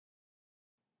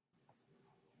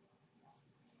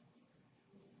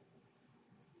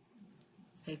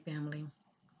Hey family,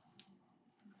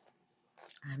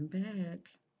 I'm back.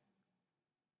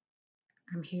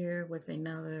 I'm here with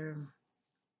another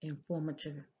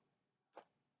informative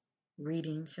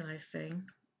reading, shall I say.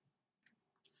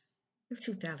 It's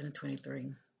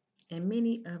 2023, and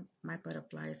many of my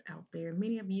butterflies out there,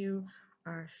 many of you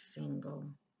are single,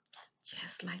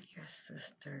 just like your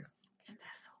sister, and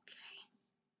that's okay.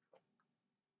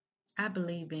 I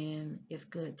believe in it's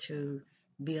good to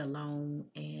be alone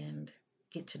and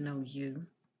get to know you,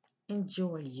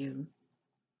 enjoy you,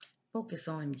 focus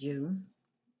on you,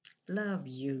 love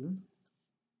you,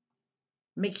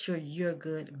 make sure you're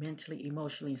good mentally,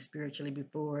 emotionally, and spiritually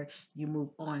before you move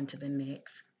on to the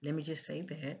next. Let me just say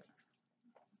that.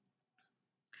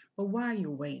 But while you're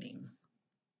waiting,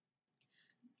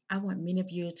 I want many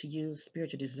of you to use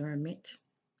spiritual discernment.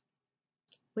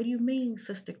 What do you mean,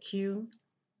 Sister Q?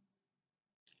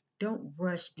 Don't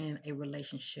rush in a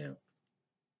relationship.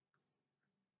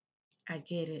 I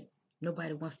get it.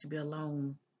 Nobody wants to be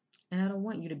alone. And I don't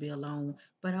want you to be alone,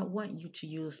 but I want you to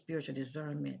use spiritual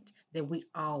discernment that we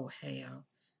all have.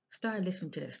 Start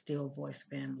listening to that still voice,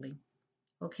 family.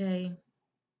 Okay?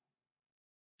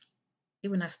 It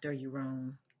will not stir you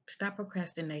wrong. Stop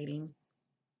procrastinating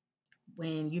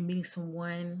when you meet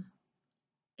someone.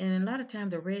 And a lot of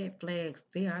times the red flags,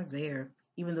 they are there,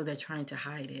 even though they're trying to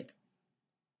hide it.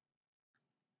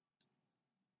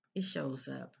 It shows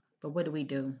up. But what do we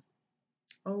do?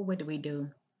 Oh, what do we do?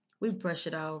 We brush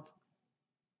it off.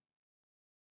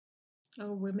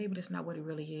 Oh, well, maybe that's not what it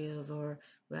really is. Or,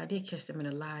 well, I did catch them in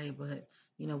a lie, but,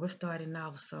 we're starting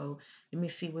off, so let me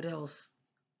see what else.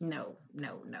 No,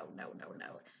 no, no, no, no,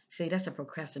 no. See, that's a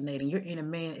procrastinating. Your inner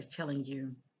man is telling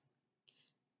you,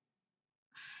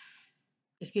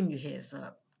 it's giving you heads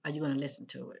up. Are you going to listen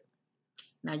to it?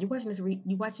 Now you're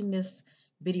watching this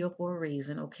video for a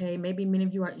reason, okay? Maybe many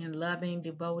of you are in loving,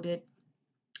 devoted,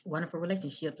 wonderful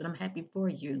relationships, and I'm happy for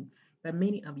you. But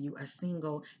many of you are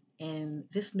single, and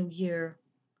this new year,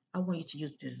 I want you to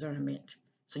use discernment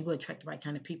so you will attract the right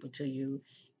kind of people to you.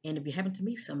 And if you happen to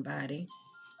meet somebody,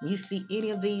 when you see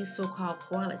any of these so-called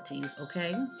qualities,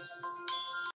 okay?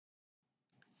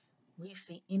 When you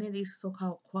see any of these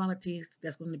so-called qualities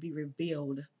that's going to be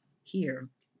revealed here,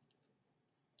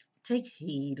 take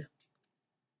heed.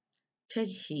 Take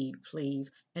heed,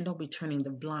 please, and don't be turning the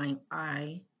blind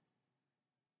eye,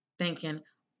 thinking,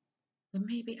 well,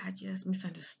 maybe I just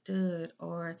misunderstood,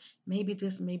 or maybe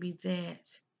this, maybe that,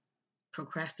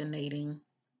 procrastinating.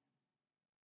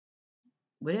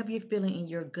 Whatever you're feeling in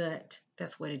your gut,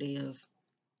 that's what it is.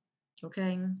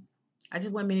 Okay? I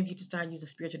just want many of you to start using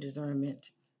spiritual discernment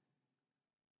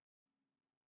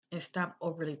and stop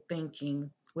overly thinking.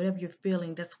 Whatever you're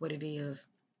feeling, that's what it is.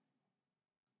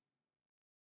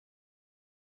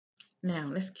 Now,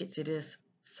 let's get to this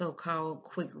so called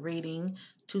quick reading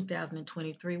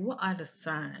 2023. What are the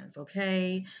signs,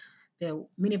 okay, that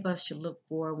many of us should look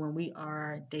for when we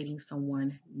are dating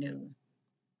someone new?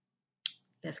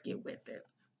 Let's get with it.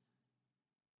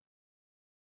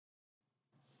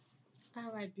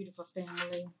 All right, beautiful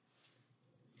family.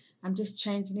 I'm just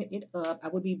changing it up. I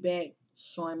will be back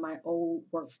showing my old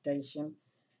workstation,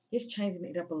 just changing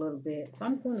it up a little bit. So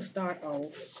I'm going to start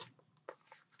off.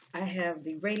 I have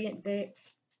the Radiant deck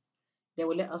that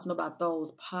will let us know about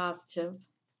those positive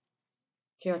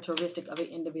characteristics of an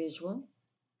individual.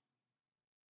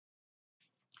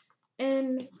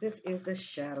 And this is the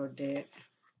Shadow deck.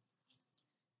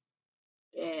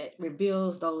 It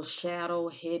reveals those shadow,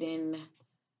 hidden,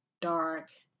 dark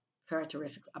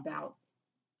characteristics about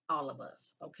all of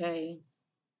us, okay?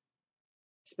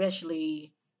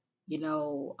 Especially, you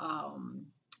know, um,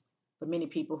 for many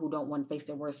people who don't want to face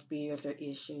their worst fears, their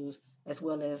issues, as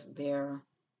well as their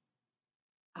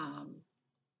um,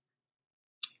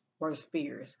 worst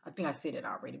fears. I think I said it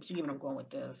already, but you get what I'm going with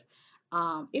this.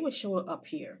 It would show up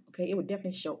here, okay? It would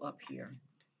definitely show up here.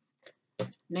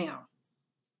 Now,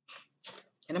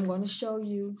 and I'm going to show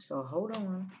you, so hold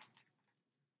on.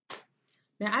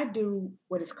 Now, I do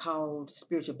what is called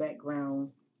spiritual background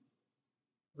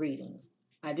readings.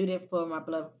 I do that for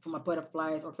my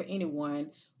butterflies, or for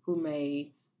anyone who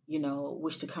may,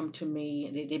 wish to come to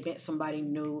me. They met somebody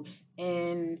new,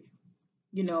 and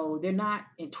they're not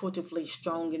intuitively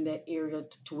strong in that area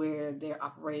to where they're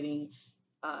operating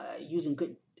using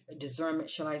good discernment,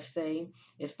 shall I say,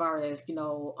 as far as they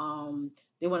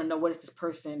want to know what is this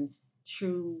person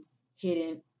true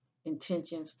hidden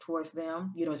intentions towards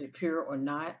them. Is it pure or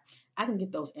not? I can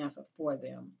get those answers for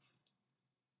them.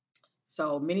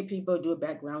 So many people do a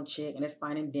background check, and that's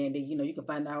fine and dandy. You can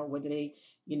find out whether they,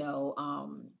 you know,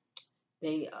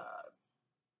 they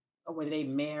or whether they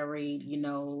married,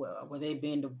 whether they've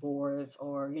been divorced,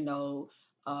 or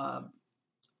uh,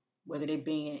 whether they've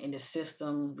been in the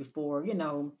system before,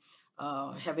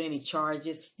 having any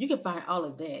charges. You can find all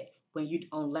of that when you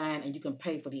online and you can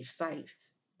pay for these sites.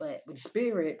 But with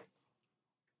spirit,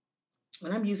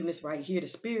 when I'm using this right here, the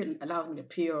spirit allows me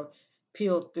to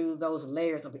peel through those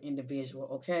layers of an individual,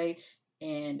 okay?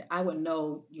 And I would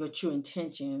know your true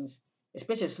intentions,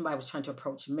 especially if somebody was trying to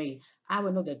approach me. I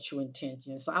would know their true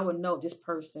intentions. So I would know if this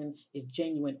person is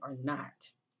genuine or not.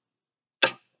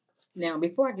 Now,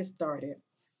 before I get started,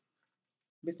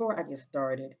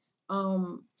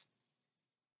 um,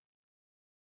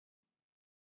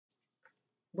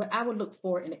 what I would look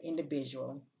for in an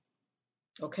individual,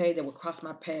 okay, that would cross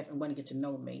my path and want to get to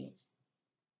know me,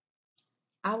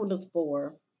 I would look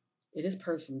for, is this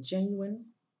person genuine?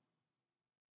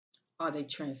 Are they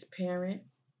transparent?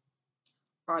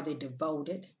 Are they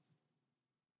devoted?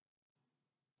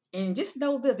 And just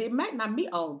know this, it might not meet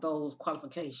all those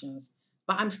qualifications,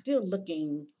 but I'm still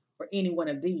looking for any one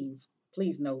of these.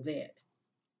 Please know that.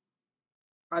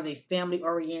 Are they family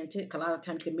oriented? Because a lot of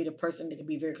times you can meet a person that can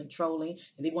be very controlling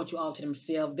and they want you all to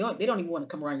themselves. They don't even want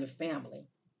to come around your family.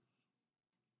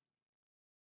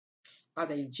 Are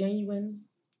they genuine,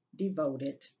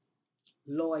 devoted,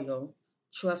 loyal,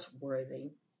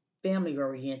 trustworthy, family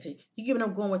oriented? You get what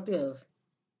I'm going with this?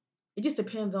 It just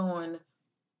depends on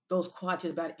those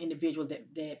qualities about an individual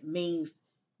that means,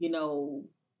 you know,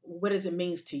 what does it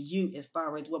means to you as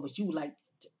far as what would you like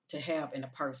to have in a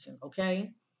person,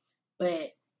 okay?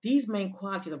 But these main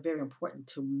qualities are very important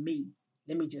to me.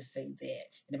 Let me just say that.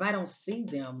 And if I don't see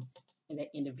them in that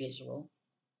individual,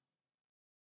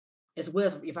 as well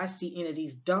as if I see any of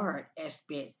these dark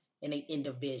aspects in an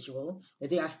individual that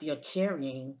they are still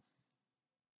carrying,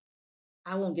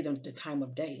 I won't give them the time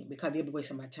of day because they'll be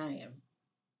wasting my time.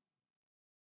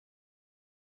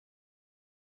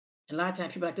 And a lot of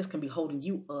times people like this can be holding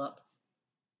you up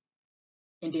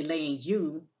and delaying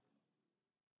you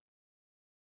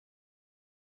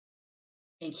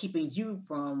and keeping you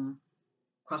from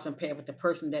crossing paths with the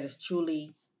person that is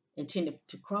truly intended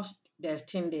to cross,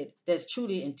 that's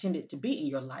truly intended to be in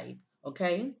your life.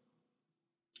 Okay,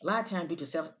 a lot of times due to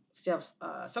self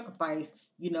sacrifice,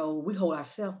 we hold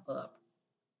ourselves up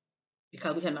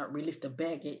because we have not released the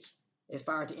baggage as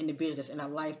far as the individual that's in our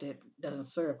life that doesn't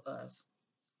serve us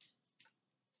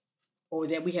or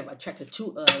that we have attracted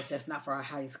to us that's not for our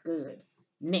highest good.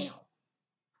 Now,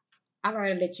 I've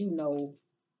already let you know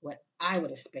what I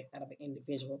would expect out of an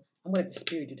individual. I'm going to let the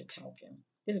spirit do the talking.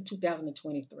 This is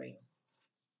 2023.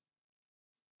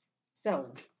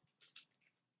 So,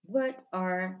 what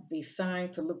are the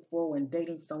signs to look for when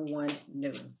dating someone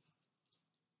new?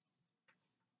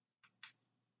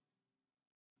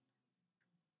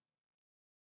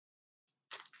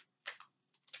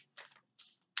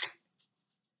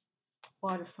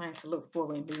 What are the signs to look for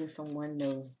when meeting someone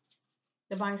new?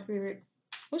 Divine Spirit,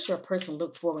 what should a person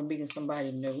look for when meeting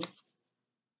somebody new?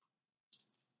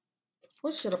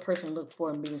 What should a person look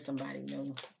for in meeting somebody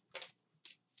new?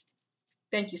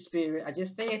 Thank you, Spirit. I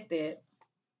just said that.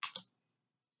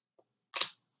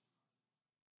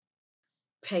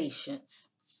 Patience,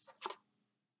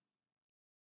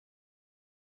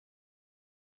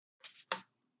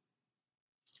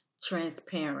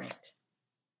 transparent.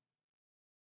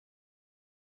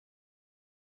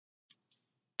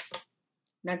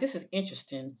 Now, this is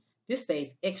interesting. This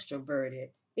says extroverted.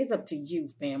 It's up to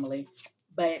you, family.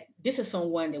 But this is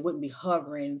someone that wouldn't be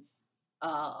hovering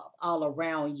all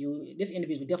around you. This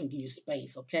individual will definitely give you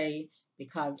space, okay?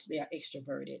 Because they are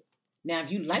extroverted. Now,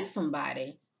 if you like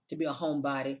somebody to be a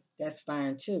homebody, that's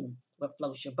fine too. What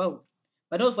floats your boat?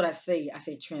 But notice what I say. I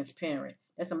say transparent.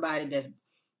 That's somebody that's,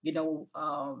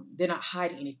 they're not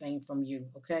hiding anything from you,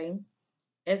 okay?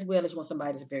 As well as you want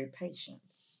somebody that's very patient.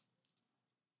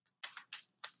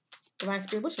 Divine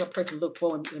Spirit, what should a person look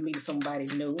for when meeting somebody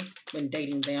new when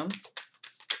dating them?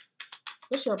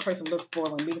 What should a person look for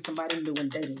when meeting somebody new when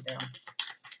dating them?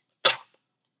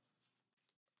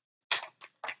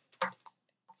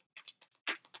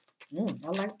 I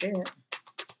like that.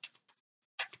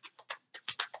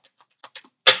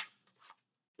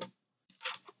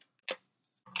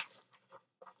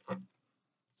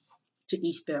 To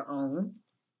each their own.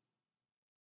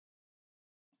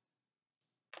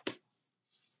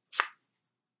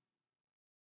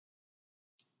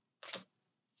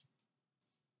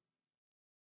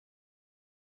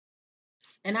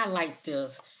 And I like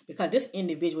this because this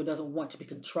individual doesn't want to be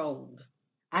controlled.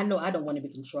 I know I don't want to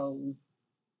be controlled,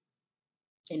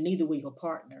 and neither will your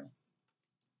partner.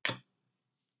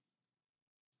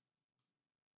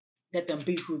 Let them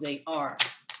be who they are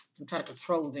and try to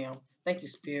control them. Thank you,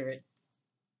 Spirit.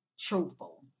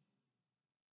 Truthful.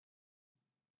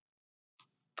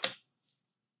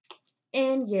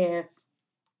 And yes,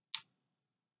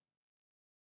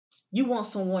 you want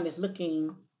someone that's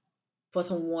looking for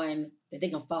someone that they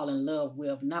can fall in love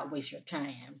with, not waste your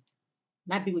time,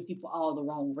 not be with you for all the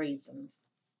wrong reasons.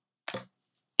 Let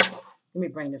me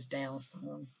bring this down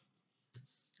some.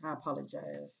 I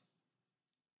apologize.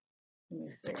 Let me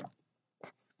see.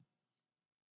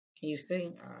 Can you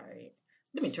see? All right.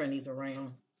 Let me turn these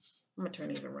around. I'm going to turn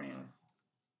these around.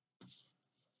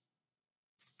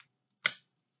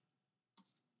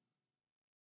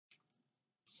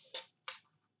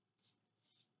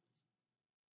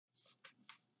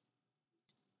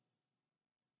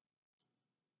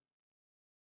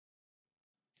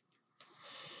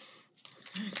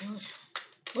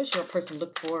 What's your person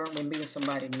look for when meeting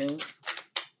somebody new?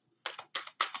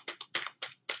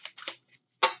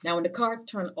 Now, when the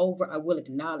cards turn over, I will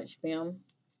acknowledge them.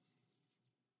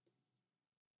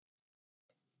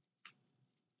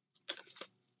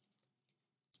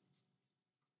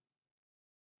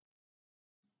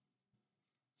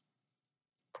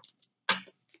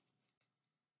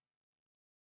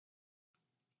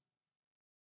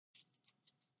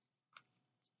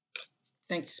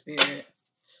 Thank you, Spirit.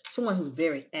 Someone who's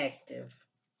very active,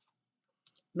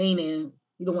 meaning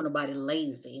you don't want nobody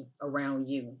lazy around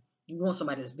you. You want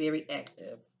somebody that's very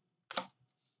active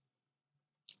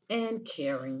and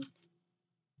caring.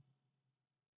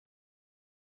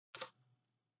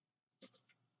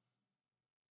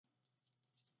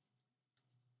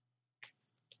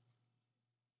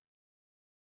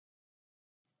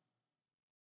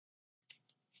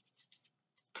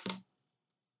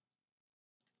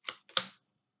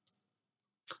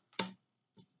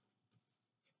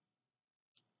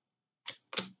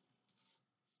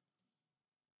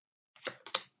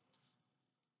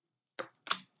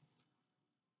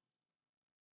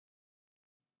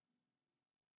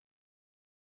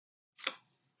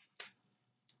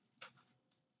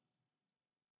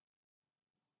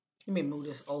 Let me move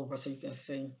this over so you can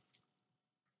see.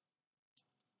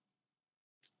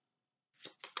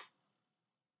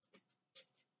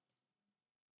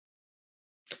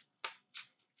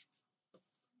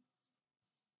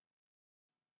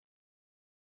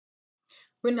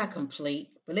 We're not complete,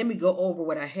 but let me go over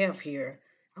what I have here.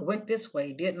 I went this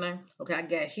way, didn't I? Okay, I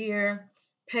got here,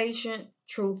 patient,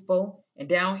 truthful, and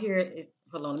down here,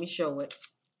 hold on, let me show it.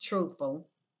 Truthful,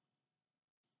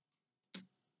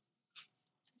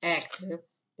 active.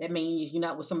 That means you're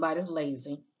not with somebody that's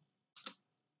lazy.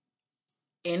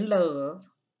 In love,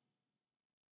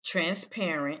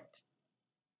 transparent,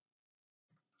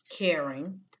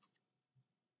 caring,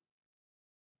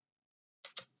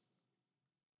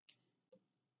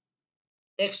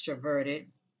 extroverted,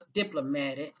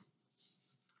 diplomatic,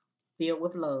 filled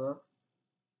with love,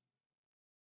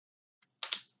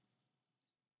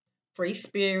 free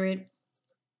spirit,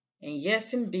 and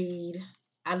yes, indeed,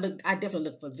 I definitely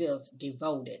look for this,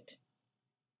 devoted.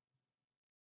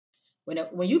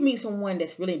 When you meet someone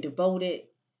that's really devoted,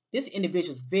 this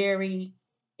individual is very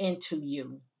into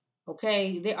you.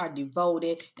 Okay, they are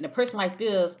devoted, and a person like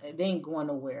this, they ain't going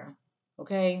nowhere.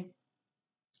 Okay,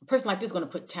 a person like this is going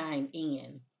to put time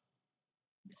in.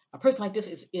 A person like this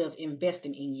is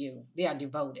investing in you. They are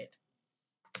devoted.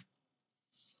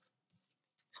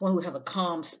 Someone who have a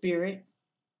calm spirit.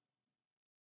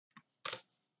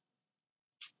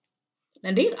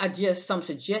 Now these are just some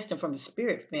suggestion from the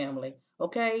spirit family.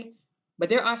 Okay, but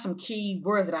there are some key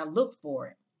words that I look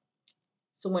for.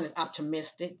 Someone is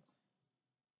optimistic.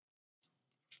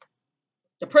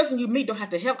 The person you meet don't have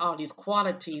to have all these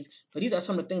qualities, but these are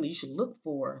some of the things that you should look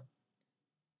for.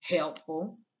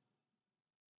 Helpful.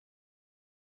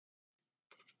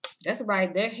 That's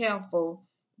right. They're helpful.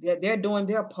 They're doing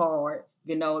their part.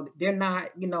 They're not,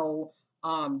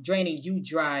 draining you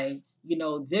dry.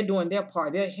 They're doing their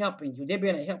part. They're helping you. They're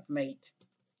being a helpmate.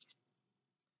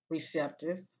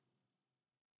 Receptive.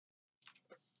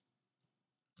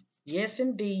 Yes,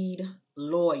 indeed.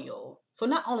 Loyal. So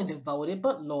not only devoted,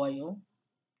 but loyal.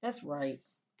 That's right.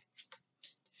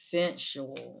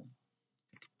 Sensual.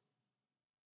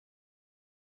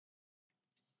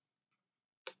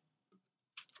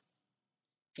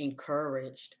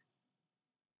 Encouraged.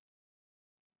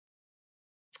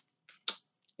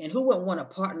 And who wouldn't want a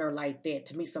partner like that,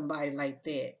 to meet somebody like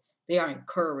that? They are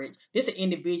encouraged. This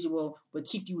individual will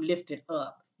keep you lifted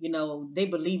up. They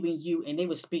believe in you and they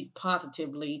will speak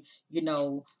positively,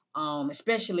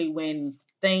 especially when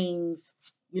things,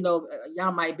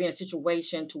 y'all might be in a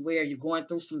situation to where you're going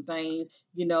through some things,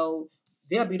 they'll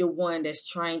be the one that's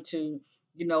trying to,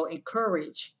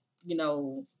 encourage,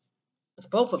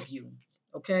 both of you.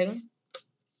 Okay?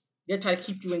 They'll try to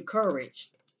keep you encouraged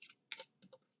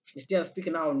instead of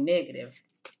speaking all negative.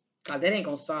 Cause that ain't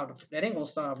gonna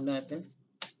solve nothing.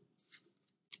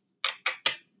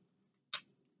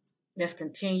 Let's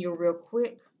continue real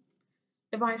quick.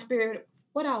 Divine Spirit,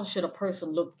 what else should a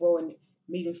person look for in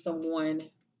meeting someone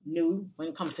new when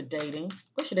it comes to dating?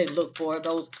 What should they look for?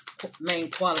 Those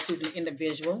main qualities in the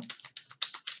individual.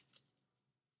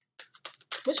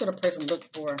 What should a person look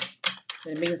for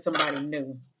when meeting somebody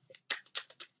new?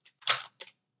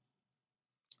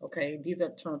 Okay, these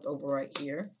are turned over right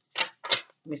here.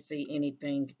 Let me see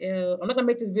anything else. I'm not gonna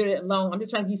make this video that long. I'm just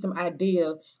trying to give you some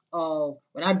idea of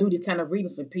when I do these kind of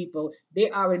readings for people, they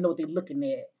already know what they're looking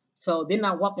at. So they're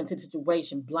not walking into the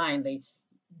situation blindly.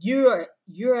 You're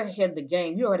ahead of the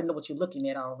game. You already know what you're looking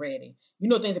at already. You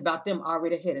know things about them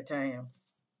already ahead of time.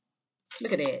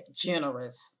 Look at that.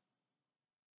 Generous.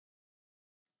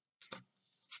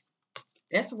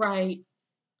 That's right.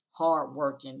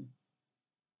 Hardworking.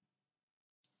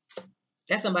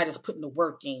 That's somebody that's putting the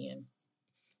work in.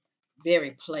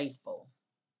 Very playful.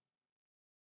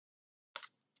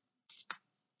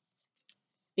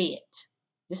 Fit.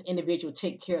 This individual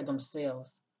take care of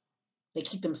themselves. They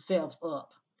keep themselves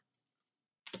up.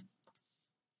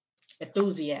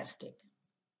 Enthusiastic.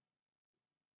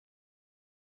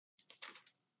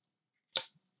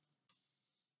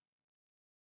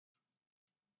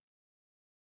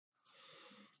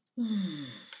 Hmm.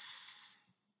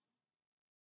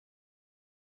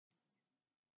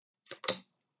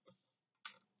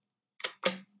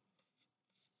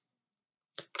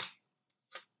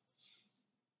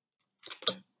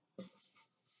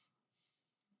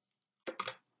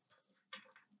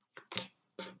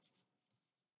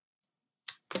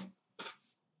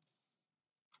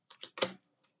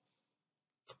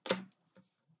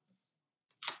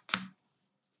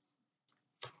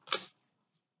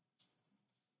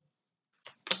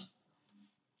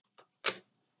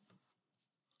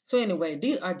 So anyway,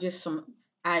 these are just some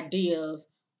ideas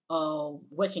of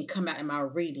what can come out in my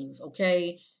readings.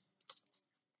 Okay,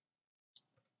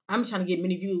 I'm trying to give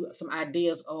many of you some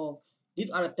ideas of these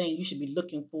are the things you should be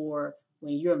looking for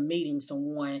when you're meeting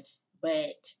someone.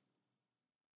 But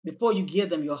before you give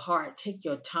them your heart, take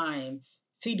your time.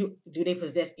 See, do they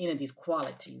possess any of these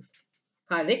qualities?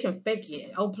 Cause they can fake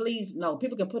it. Oh, please, no.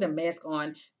 People can put a mask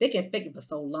on. They can fake it for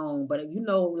so long. But you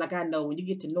know, like I know, when you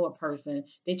get to know a person,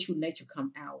 their true nature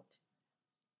come out.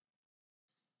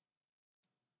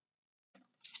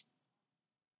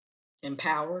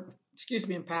 Empowered. Excuse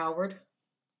me, empowered.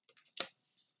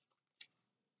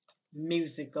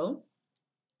 Musical.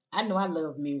 I know I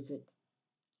love music.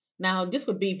 Now, this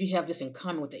would be if you have this in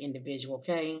common with the individual,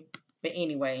 okay? But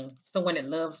anyway, someone that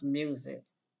loves music.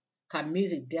 Cause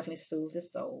music definitely soothes the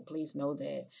soul. Please know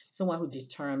that. Someone who's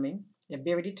determined. They're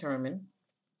very determined.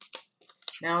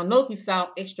 Now, note we saw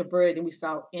extroverted and we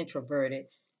saw introverted.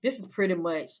 This is pretty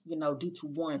much, due to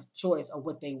one's choice of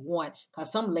what they want.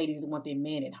 Because some ladies want their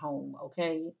man at home,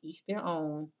 okay? Each their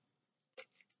own.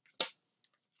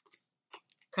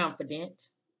 Confident,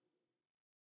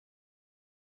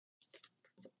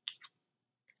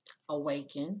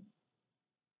 awakened,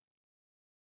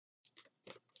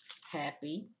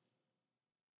 happy,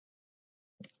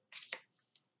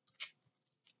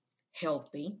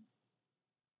 healthy,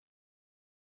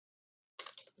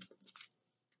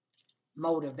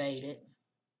 motivated,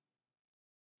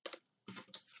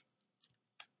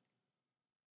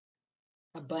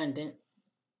 abundant.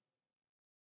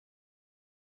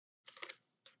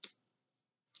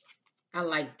 I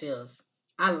like this.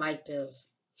 I like this.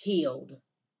 Healed.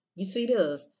 You see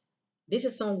this? This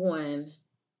is someone,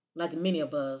 like many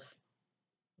of us,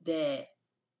 that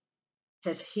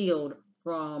has healed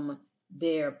from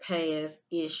their past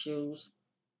issues,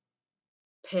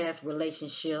 past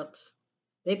relationships.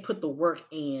 They put the work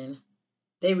in.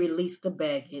 They release the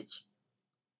baggage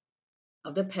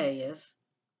of the past,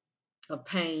 of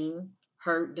pain,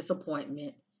 hurt,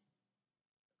 disappointment.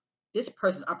 This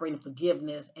person is operating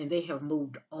forgiveness and they have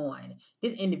moved on.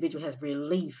 This individual has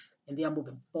released and they are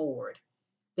moving forward.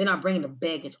 They're not bringing the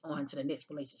baggage on to the next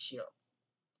relationship.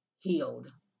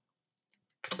 Healed,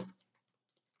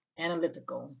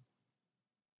 analytical.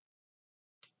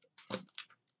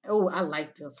 Oh, I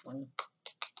like this one.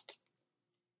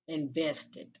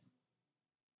 Invested.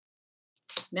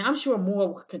 Now, I'm sure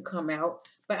more can come out,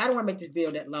 but I don't want to make this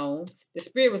video that long. The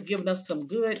Spirit was giving us some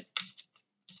good,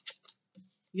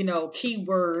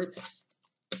 keywords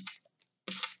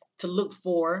to look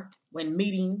for when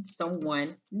meeting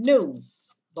someone new.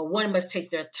 But one must take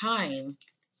their time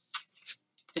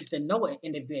to know an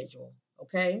individual,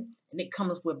 okay? And it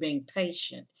comes with being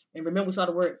patient. And remember, we saw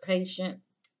the word patient.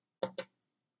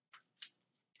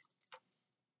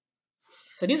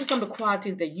 So these are some of the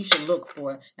qualities that you should look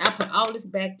for. Now I put all this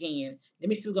back in. Let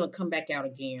me see. We're gonna come back out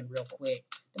again real quick.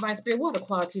 Divine Spirit, what are the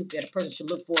qualities that a person should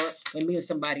look for when meeting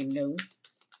somebody new?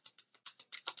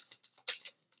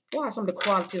 What are some of the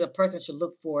qualities a person should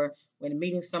look for when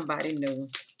meeting somebody new?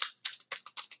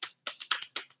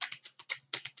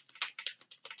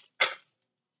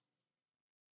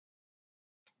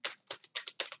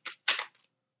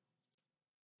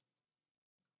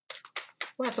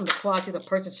 What are some of the qualities a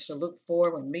person should look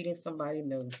for when meeting somebody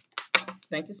new?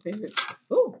 Thank you, Spirit.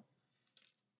 Ooh.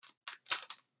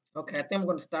 Okay, I think I'm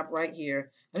going to stop right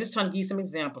here. I'm just trying to give you some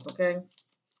examples, okay?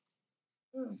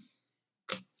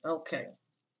 Okay.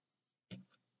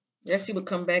 Let's see what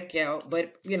come back out.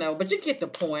 But, but you get the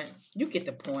point. You get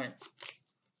the point.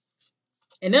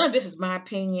 And none of this is my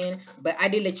opinion, but I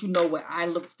did let you know what I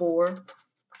look for.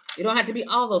 It don't have to be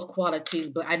all those qualities,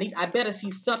 but I better see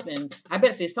something. I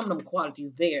better see some of them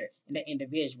qualities there in the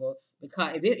individual.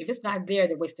 Because if it's not there,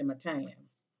 they're wasting my time.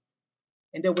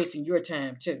 And they're wasting your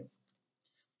time too.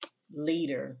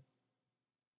 Leader.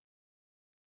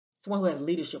 Someone who has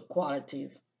leadership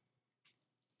qualities.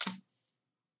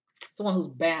 Someone who's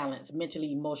balanced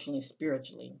mentally, emotionally,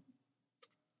 spiritually.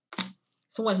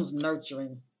 Someone who's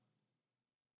nurturing.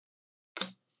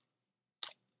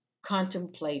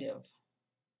 Contemplative.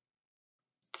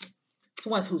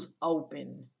 Someone who's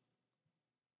open.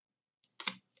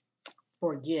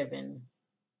 Forgiving.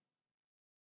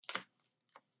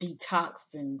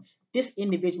 Detoxing. This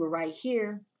individual right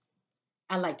here,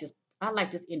 I like this. I like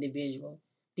this individual.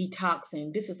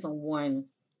 Detoxing. This is someone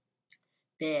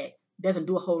that doesn't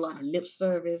do a whole lot of lip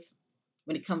service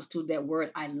when it comes to that word,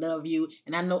 I love you.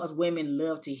 And I know us women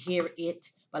love to hear it,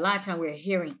 but a lot of times we're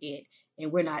hearing it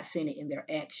and we're not seeing it in their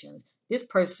actions. This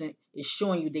person is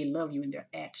showing you they love you in their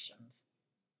actions.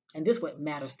 And this is what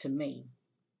matters to me.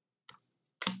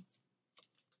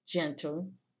 Gentle,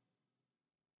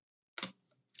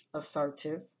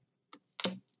 assertive,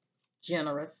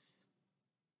 generous,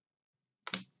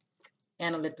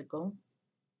 analytical,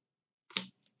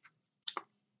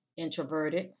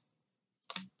 introverted,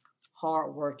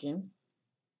 hardworking,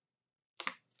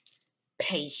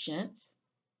 patient,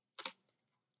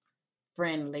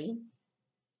 friendly,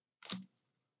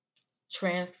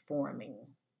 transforming.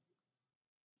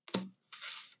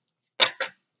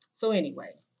 So anyway,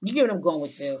 you get what I'm going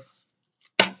with this.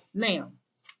 Now,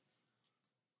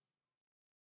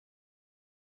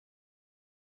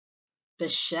 the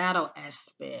shadow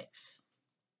aspects.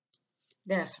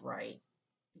 That's right.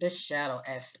 The shadow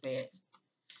aspects.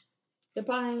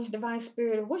 Divine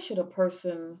spirit, what should a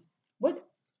person what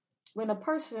when a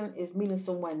person is meeting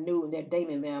someone new and they're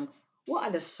dating them, what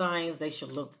are the signs they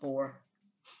should look for?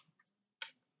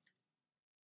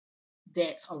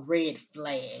 That's a red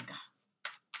flag.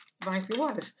 Divine spirit,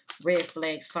 what are the red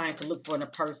flag signs to look for in a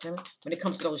person when it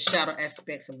comes to those shadow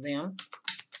aspects of them?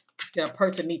 That a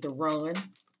person need to run.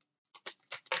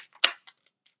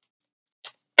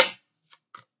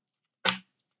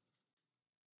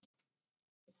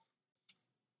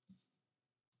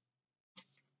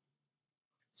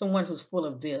 Someone who's full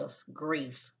of this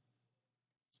grief.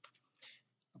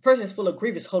 A person is full of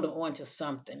grief is holding on to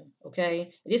something.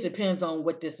 Okay, it just depends on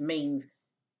what this means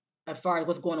as far as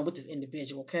what's going on with this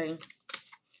individual. Okay,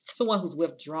 someone who's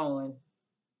withdrawn.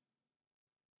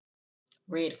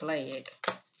 Red flag.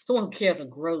 Someone who carries a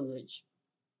grudge.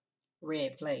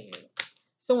 Red flag.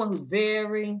 Someone who's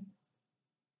very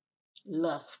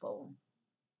lustful.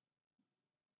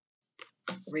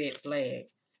 Red flag.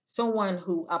 Someone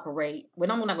who operate,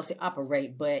 well, I'm not going to say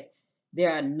operate, but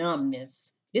there are numbness.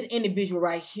 This individual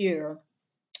right here,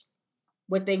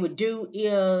 what they would do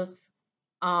is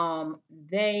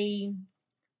they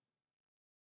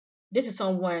this is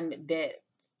someone that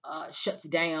shuts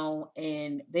down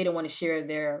and they don't want to share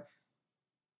their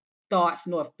thoughts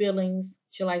nor feelings,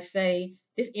 shall I say.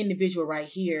 This individual right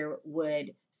here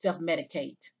would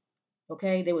self-medicate.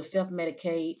 Okay, they would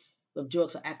self-medicate with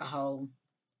drugs or alcohol,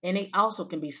 and it also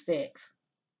can be sex.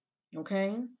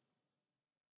 Okay,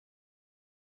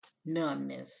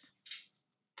 numbness.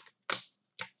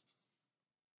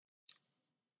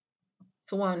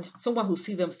 Someone who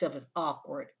sees themselves as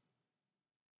awkward,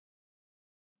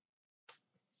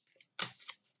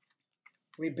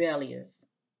 rebellious.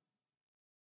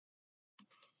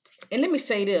 And let me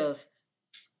say this: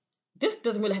 this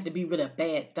doesn't really have to be really a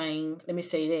bad thing. Let me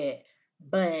say that,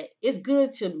 but it's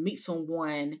good to meet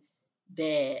someone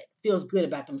that feels good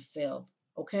about themselves.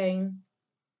 Okay,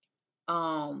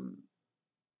 um,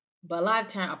 but a lot of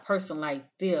time a person like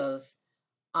this,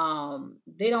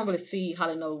 they don't really see how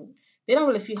to know. They don't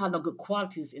really see how no good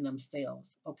qualities in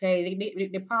themselves. Okay,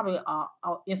 they probably are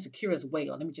insecure as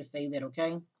well. Let me just say that.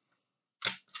 Okay.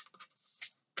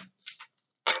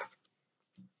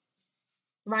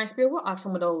 Ryan Spirit, what are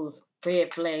some of those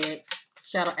red flags,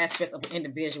 shadow aspects of an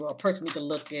individual, a person need to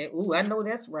look at? Ooh, I know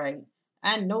that's right.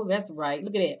 I know that's right.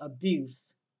 Look at that abuse.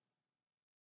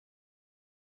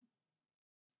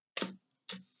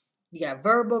 You got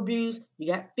verbal abuse. You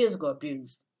got physical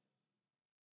abuse.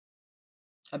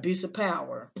 Abuse of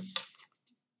power.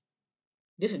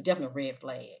 This is definitely a red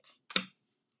flag.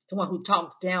 Someone who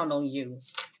talks down on you.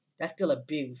 That's still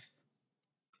abuse.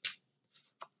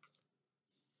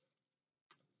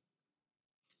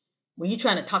 When you're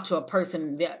trying to talk to a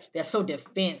person they're so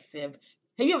defensive.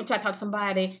 Have you ever tried to talk to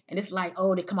somebody and it's like,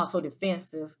 oh, they come out so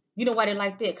defensive? You know why they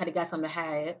like that? Because they got something to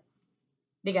hide.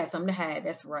 They got something to hide.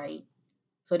 That's right.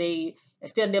 So they,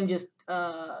 instead of them just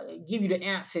give you the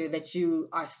answer that you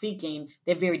are seeking,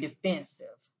 they're very defensive.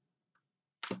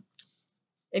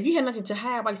 If you have nothing to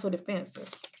hide, why are you so defensive?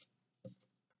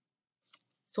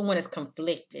 Someone is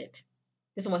conflicted. This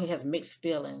is someone who has mixed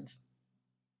feelings.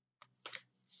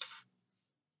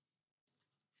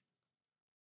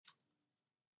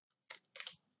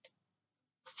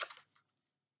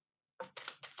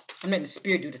 I'm letting the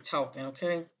spirit do the talking,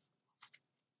 okay?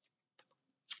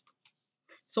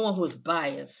 Someone who is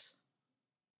biased.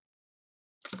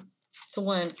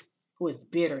 Someone who is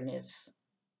bitterness.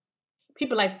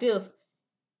 People like this,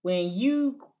 when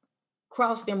you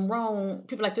cross them wrong,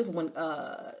 people like this when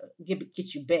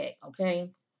get you back, okay?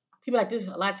 People like this,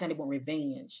 a lot of times they want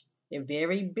revenge. They're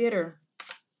very bitter.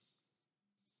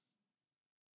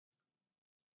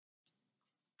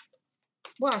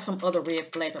 What are some other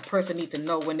red flags a person needs to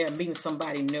know when they're meeting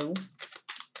somebody new?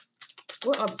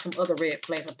 What are some other red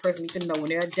flags a person needs to know when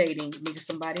they're dating, meeting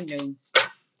somebody new?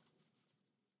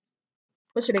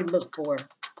 What should they look for,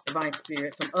 divine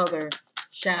spirit? Some other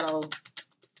shadow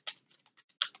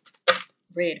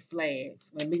red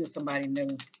flags when meeting somebody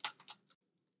new.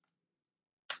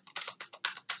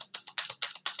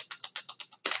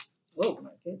 Oh my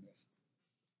goodness.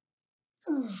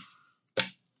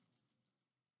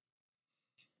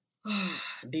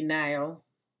 Denial.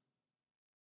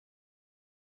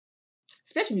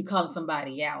 Especially when you call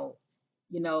somebody out.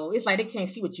 You know, it's like they can't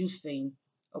see what you see.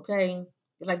 Okay?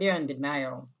 It's like they're in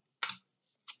denial.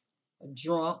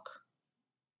 Drunk,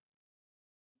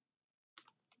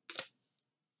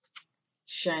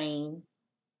 shame,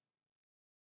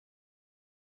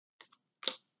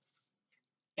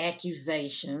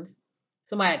 accusations.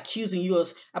 Somebody accusing you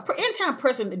of anytime a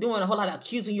person doing a whole lot of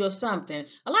accusing you of something,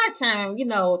 a lot of time,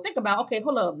 think about, okay,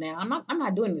 hold up now. I'm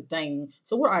not doing anything.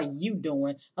 So what are you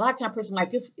doing? A lot of time a person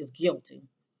like this is guilty.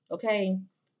 Okay?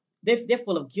 They're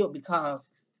full of guilt because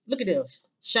look at this.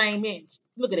 Shame it.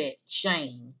 Look at that.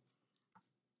 Shame.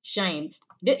 Shame.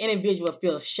 This individual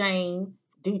feels shame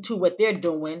due to what they're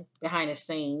doing behind the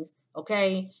scenes.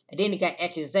 Okay? And then they got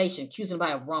accusation, accusing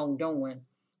about of wrongdoing.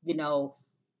 You know,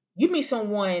 you meet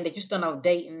someone that you start out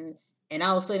dating, and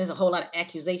all of a sudden there's a whole lot of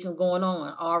accusations going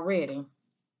on already.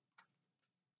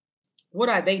 What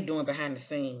are they doing behind the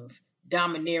scenes?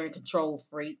 Domineering, control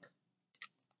freak,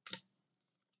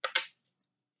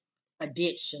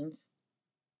 addictions.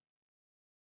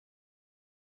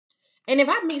 And if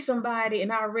I meet somebody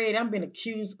and already I'm been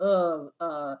accused of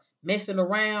messing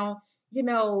around, you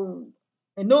know,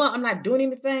 and knowing I'm not doing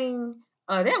anything,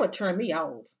 that would turn me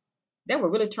off. That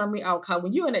would really turn me out. Cause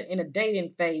when you're in a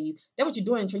dating phase, that's what you're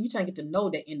doing. You're trying to get to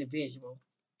know that individual.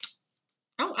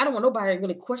 I don't want nobody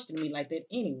really questioning me like that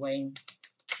anyway.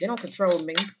 They don't control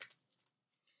me.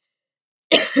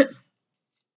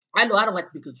 I know I don't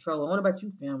like to be controlled. What about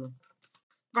you, family?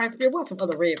 Fine Spirit, what are some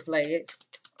other red flags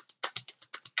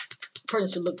a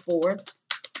person should look for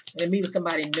when meeting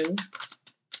somebody new?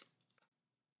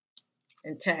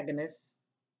 Antagonists.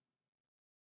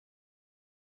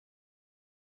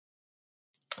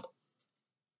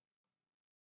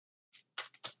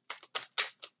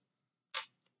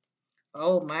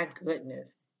 Oh my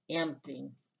goodness.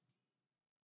 Empty.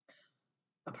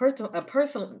 A person,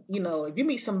 if you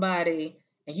meet somebody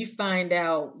and you find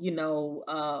out,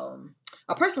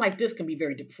 a person like this can be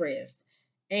very depressed.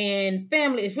 And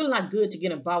family, it's really not good to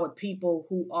get involved with people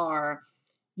who are,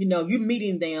 you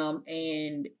meeting them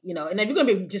and if you're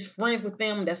gonna be just friends with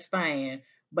them, that's fine.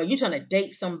 But you're trying to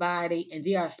date somebody and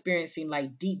they are experiencing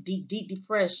like deep, deep, deep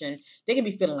depression, they can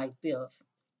be feeling like this.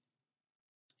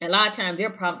 And a lot of times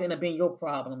their problems end up being your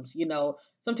problems.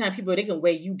 Sometimes people they can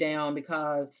weigh you down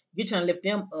because you're trying to lift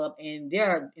them up and they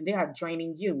are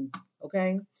draining you.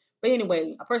 Okay. But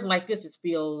anyway, a person like this just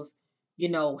feels,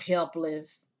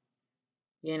 helpless,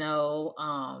 you know,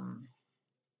 um,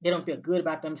 They don't feel good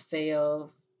about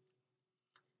themselves.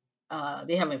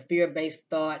 They having fear-based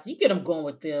thoughts. You get them going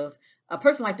with this. A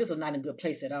person like this is not in a good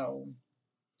place at all.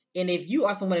 And if you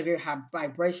are someone very high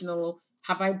vibrational,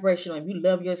 and you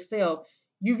love yourself,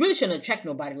 you really shouldn't attract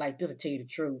nobody like this, to tell you the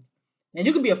truth. And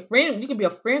you can be a friend. You can be a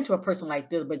friend to a person like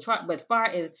this, but as far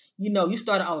as you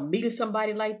start out meeting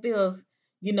somebody like this.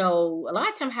 A lot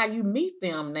of times how you meet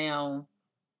them now,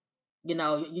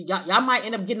 y'all might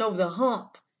end up getting over the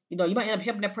hump. You might end up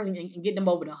helping that person and getting them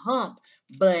over the hump.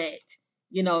 But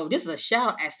this is a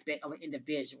shadow aspect of an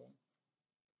individual,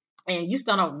 and you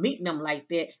start off meeting them like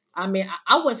that. I mean,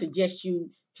 I wouldn't suggest you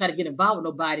try to get involved with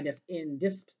nobody that's in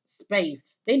this space.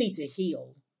 They need to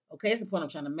heal. Okay, that's the point I'm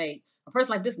trying to make. A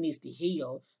person like this needs to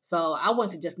heal. So I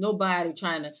wouldn't suggest nobody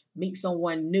trying to meet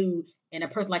someone new and a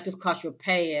person like this cross your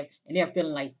path and they're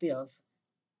feeling like this.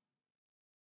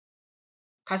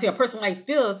 Cause see, a person like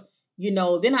this, they're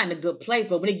not in a good place.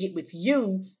 But when they get with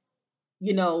you,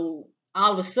 you know,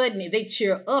 all of a sudden if they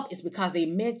cheer up, it's because they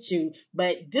met you.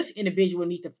 But this individual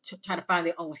needs to try to find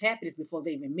their own happiness before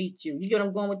they even meet you. You get what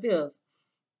I'm going with this?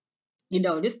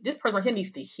 This person right here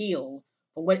needs to heal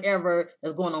from whatever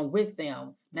is going on with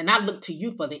them. Now, not look to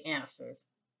you for the answers.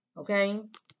 Okay?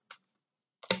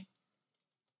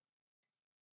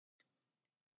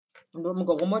 I'm gonna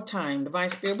go one more time. Divine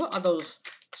Spirit, what are those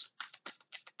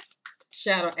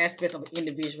shadow aspects of an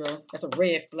individual? That's a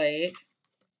red flag.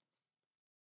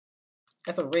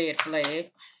 That's a red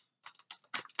flag.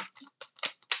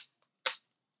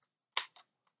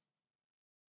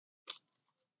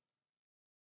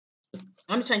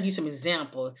 I'm just trying to give you some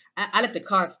examples. I let the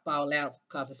cards fall out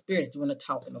because the spirit is doing the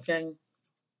talking, okay?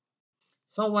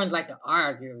 Someone like to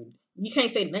argue. You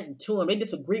can't say nothing to them. They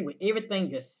disagree with everything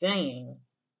you're saying.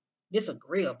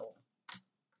 Disagreeable.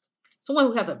 Someone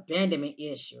who has abandonment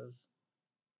issues.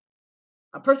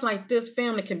 A person like this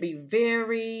family can be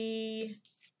very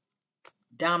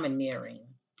domineering,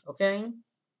 okay?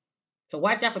 So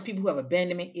watch out for people who have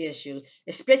abandonment issues,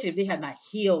 especially if they have not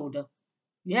healed.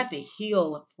 You have to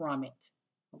heal from it,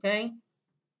 okay?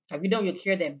 If you don't, you'll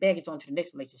carry that baggage on to the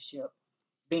next relationship.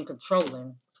 Being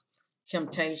controlling,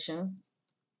 temptation.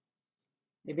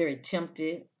 They're very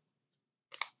tempted.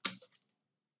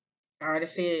 I already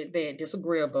said that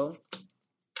disagreeable.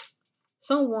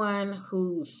 Someone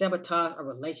who sabotaged a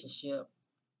relationship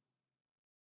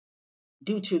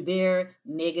due to their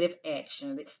negative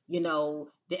actions.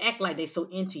 They act like they're so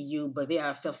into you, but they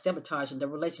are self-sabotaging the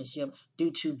relationship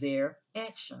due to their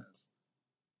actions.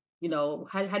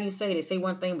 How do you say? They say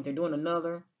one thing, but they're doing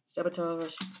another.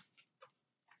 Sabotage,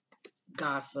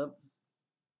 gossip,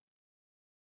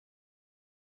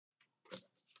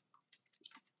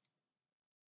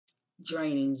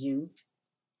 draining you,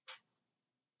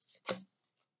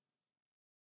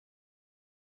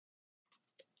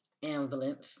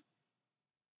 ambivalence.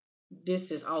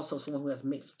 This is also someone who has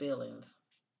mixed feelings.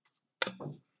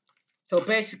 So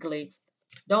basically,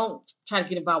 don't try to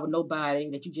get involved with nobody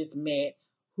that you just met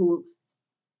who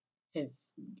is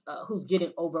who's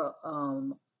getting over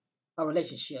a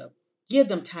relationship. Give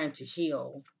them time to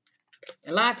heal.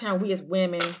 A lot of times, we as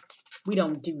women, we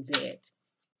don't do that.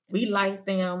 We like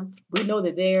them. We know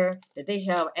that they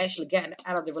have actually gotten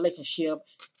out of the relationship.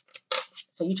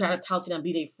 So you try to talk to them,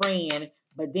 be their friend,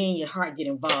 but then your heart get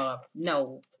involved.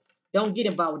 No, don't get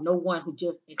involved with no one who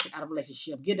just exit out of a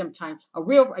relationship. Give them time.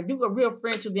 If you're a real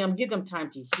friend to them, give them time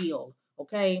to heal.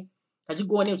 Okay, because you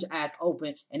go in there with your eyes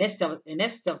open, and that's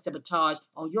self sabotage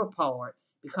on your part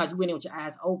because you went in with your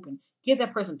eyes open. Give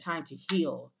that person time to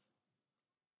heal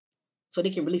so they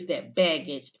can release that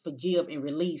baggage, forgive and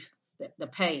release the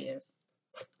past.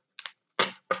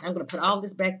 I'm going to put all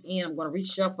this back in. I'm going to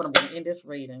reshuffle. I'm going to end this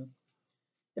reading.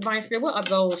 Divine Spirit, what are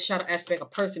those shadow aspects a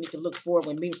person needs to look for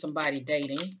when meeting somebody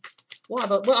dating? What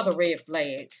are the red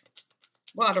flags?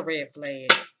 What are the red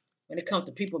flags when it comes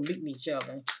to people meeting each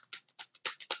other?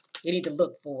 They need to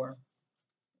look for.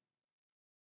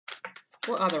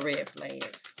 What are the red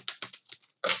flags?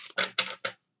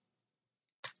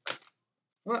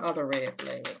 What are the red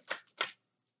flags?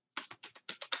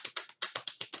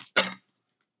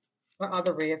 What are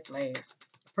the red flags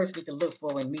a person needs to look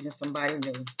for when meeting somebody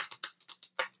new?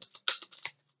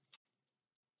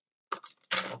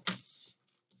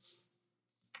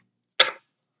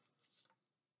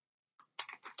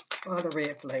 What are the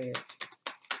red flags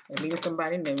when meeting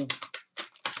somebody new?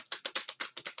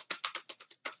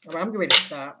 All right, I'm ready to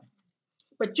stop.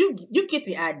 But you get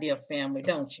the idea, family,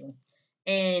 don't you?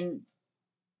 And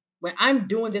when I'm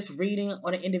doing this reading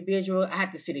on an individual, I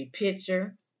have to see their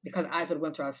picture because eyes are the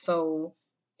winter our soul,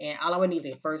 and all I would need is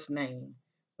their first name.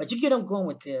 But you get them going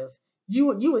with this.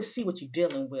 you would see what you're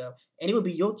dealing with, and it would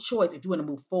be your choice if you want to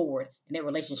move forward in that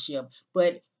relationship.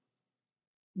 But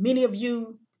many of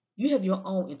you have your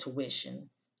own intuition.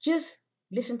 Just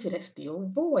listen to that still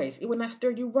voice. It will not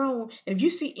stir you wrong. And if you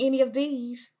see any of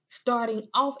these starting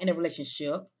off in a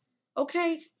relationship,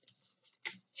 okay,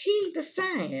 heed the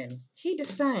sign. Heed the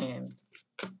sign.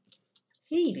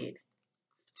 Heed it.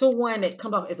 Someone that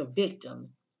comes off as a victim,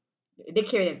 they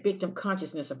carry that victim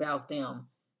consciousness about them.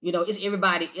 It's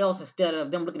everybody else instead of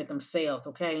them looking at themselves,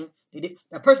 okay?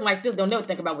 A person like this don't never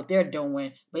think about what they're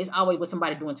doing, but it's always what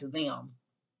somebody doing to them.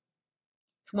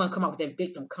 Someone come up with that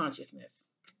victim consciousness.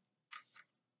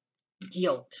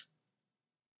 Guilt.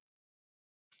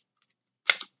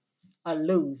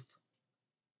 Aloof.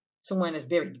 Someone that's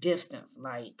very distant.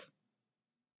 Like,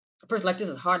 a person like this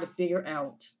is hard to figure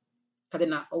out because they're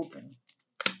not open.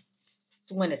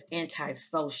 Someone that's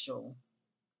antisocial.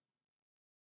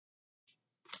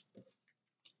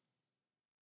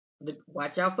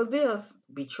 Watch out for this.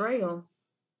 Betrayal.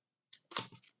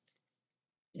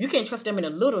 You can't trust them in the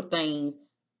little things.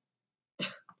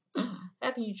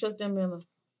 How can you trust them in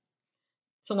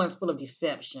someone full of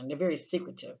deception? They're very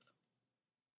secretive.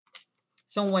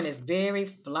 Someone is very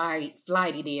flighty.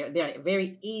 They're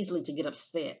very easily to get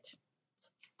upset.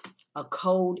 A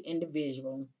cold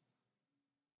individual.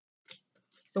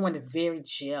 Someone is very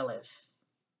jealous.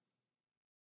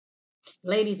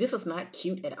 Ladies, this is not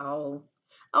cute at all.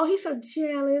 Oh, he's so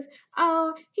jealous.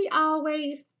 Oh, he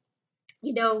always,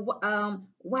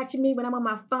 watching me when I'm on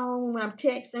my phone, when I'm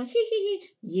texting.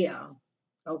 Yeah.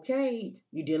 Okay.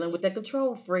 You're dealing with that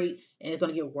control freak, and it's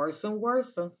going to get worse and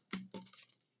worse.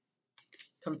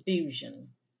 Confusion.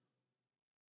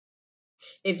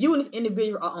 If you and this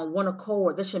individual are on one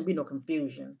accord, there shouldn't be no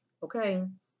confusion. Okay?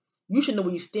 You should know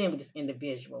where you stand with this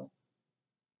individual.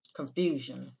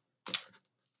 Confusion.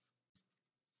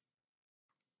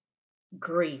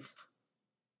 Grief.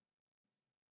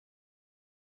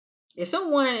 If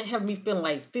someone have me feeling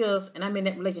like this and I'm in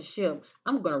that relationship,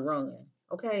 I'm gonna run.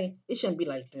 Okay? It shouldn't be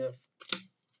like this.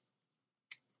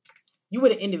 You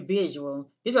with an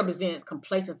individual, this represents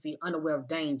complacency, unaware of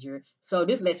danger. So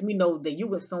this lets me know that you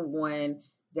with someone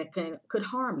that could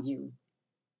harm you.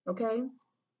 Okay?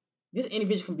 This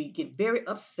individual can get very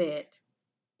upset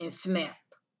and snap.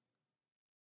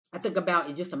 I think about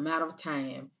it's just a matter of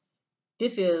time.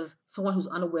 This is someone who's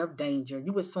unaware of danger.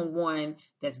 You with someone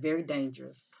that's very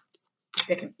dangerous,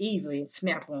 that can easily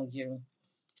snap on you.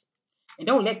 And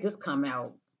don't let this come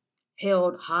out.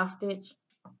 Held hostage.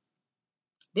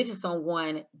 This is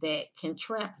someone that can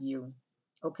trap you.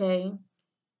 Okay?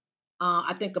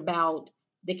 I think about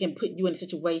they can put you in a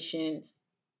situation.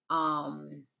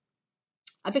 Um,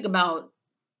 I think about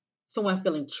someone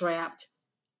feeling trapped.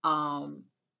 Um,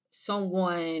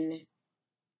 Someone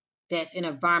that's in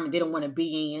an environment they don't want to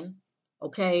be in.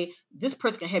 Okay? This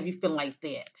person can have you feeling like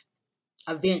that.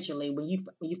 Eventually, when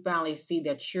you finally see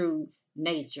their true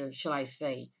nature, shall I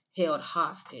say, held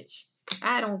hostage.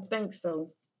 I don't think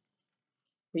so.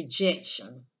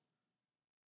 Rejection.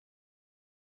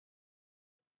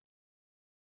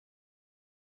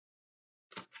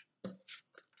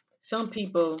 Some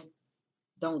people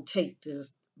don't take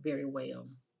this very well.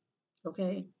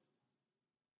 Okay?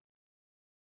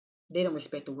 They don't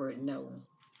respect the word no.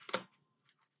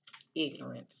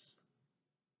 Ignorance.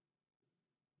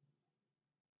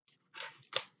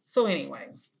 So anyway,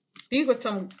 these were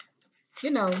some,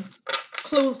 you know,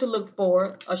 clues to look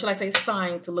for, or should I say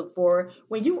signs to look for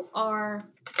when you are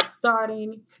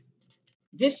starting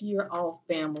this year off,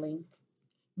 family.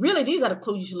 Really, these are the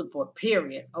clues you should look for,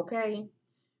 period. Okay?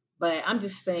 But I'm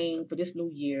just saying for this new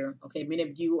year, okay, many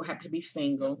of you happen to be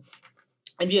single.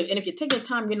 And if you're taking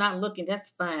time, you're not looking,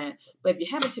 that's fine. But if you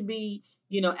happen to be,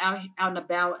 out and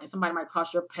about and somebody might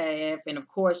cross your path, and of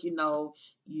course,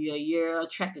 you're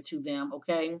attracted to them,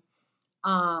 okay?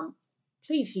 Um,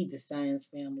 Please heed the signs,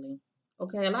 family.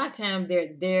 Okay, a lot of times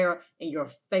they're there in your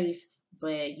face,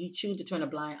 but you choose to turn a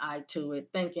blind eye to it,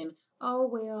 thinking, oh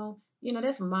well,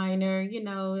 that's minor,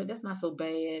 that's not so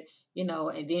bad,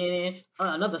 and then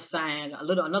another sign,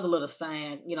 another little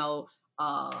sign,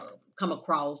 come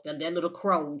across that little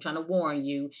crow trying to warn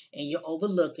you, and you're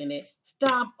overlooking it.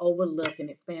 Stop overlooking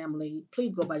it, family.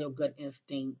 Please go by your gut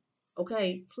instinct.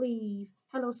 Okay, please.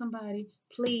 Hello, somebody.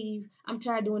 Please. I'm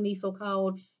tired of doing these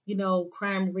so-called,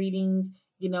 crime readings.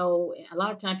 A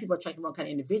lot of times people are attracting wrong kind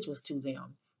of individuals to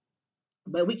them.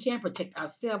 But we can't protect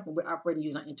ourselves when we're operating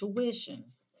using our intuition.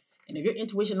 And if your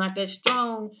intuition is not that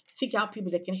strong, seek out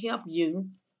people that can help you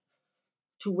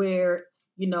to where,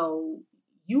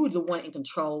 you're the one in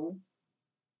control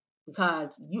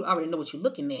because you already know what you're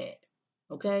looking at.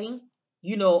 Okay?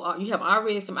 You know, you have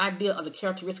already some idea of the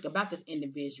characteristic about this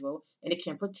individual, and it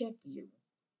can protect you.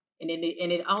 And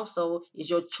it also is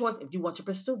your choice if you want to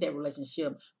pursue that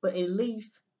relationship. But at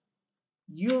least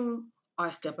you are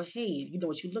a step ahead. You know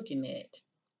what you're looking at.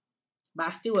 But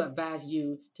I still advise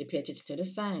you to pay attention to the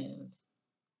signs.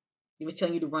 If it's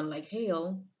telling you to run like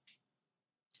hell,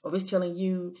 or if it's telling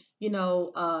you,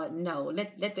 no,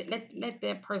 let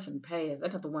that person pass.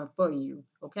 That's not the one for you.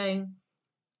 Okay.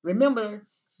 Remember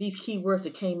these key words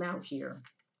that came out here.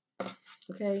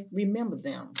 Okay. Remember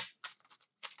them.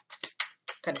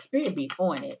 Cause the spirit be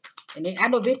on it. And then I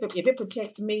know if it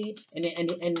protects me, and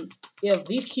if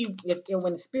these key, if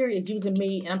when the spirit is using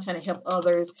me and I'm trying to help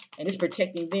others and it's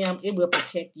protecting them, it will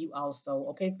protect you also.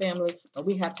 Okay, family. But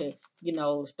we have to,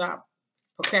 stop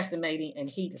procrastinating and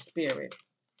heed the spirit.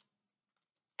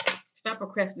 Stop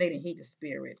procrastinating, heed the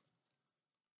spirit.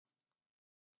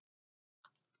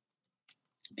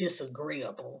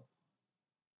 Disagreeable.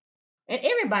 And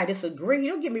everybody disagree.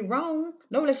 Don't get me wrong.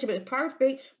 No relationship is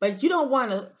perfect, but you don't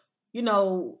want to, you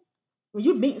know, when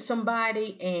you meet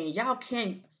somebody and y'all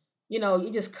can't,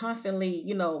 you just constantly,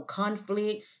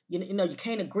 conflict. You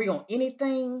can't agree on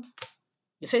anything.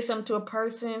 You say something to a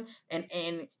person,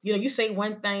 and you say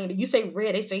one thing. You say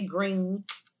red, they say green.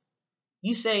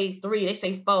 You say three, they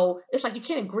say four. It's like you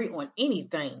can't agree on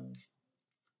anything.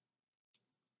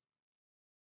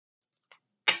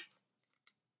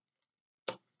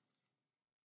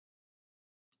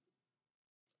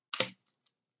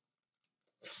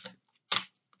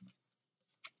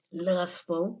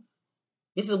 Lustful.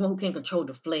 This is one who can control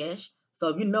the flesh.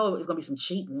 So you know it's gonna be some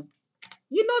cheating.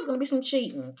 You know it's gonna be some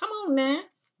cheating. Come on now.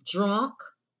 Drunk.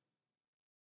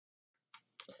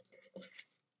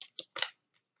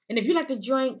 And if you like to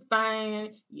drink,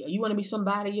 fine. You want to be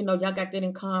somebody, y'all got that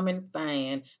in common,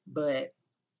 fine. But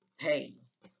hey,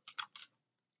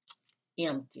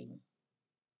 empty.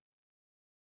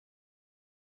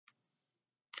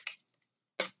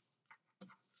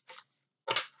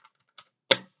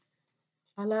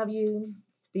 I love you.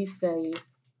 Be safe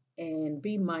and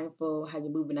be mindful how you're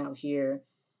moving out here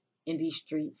in these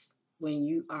streets when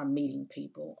you are meeting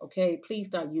people. Okay, please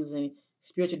start using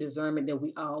spiritual discernment that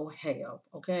we all have.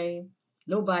 Okay,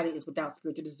 nobody is without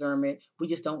spiritual discernment. We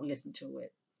just don't listen to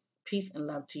it. Peace and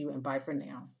love to you, and bye for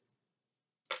now.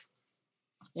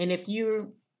 And if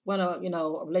you wanna,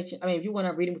 a relation, I mean, if you want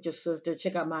to read it with your sister,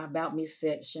 check out my About Me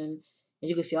section, and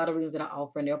you can see all the readings that I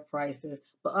offer and their prices.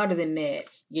 But other than that,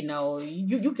 you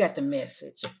got the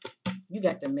message. You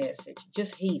got the message.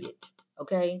 Just heed it,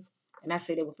 okay? And I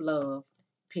say that with love.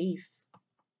 Peace.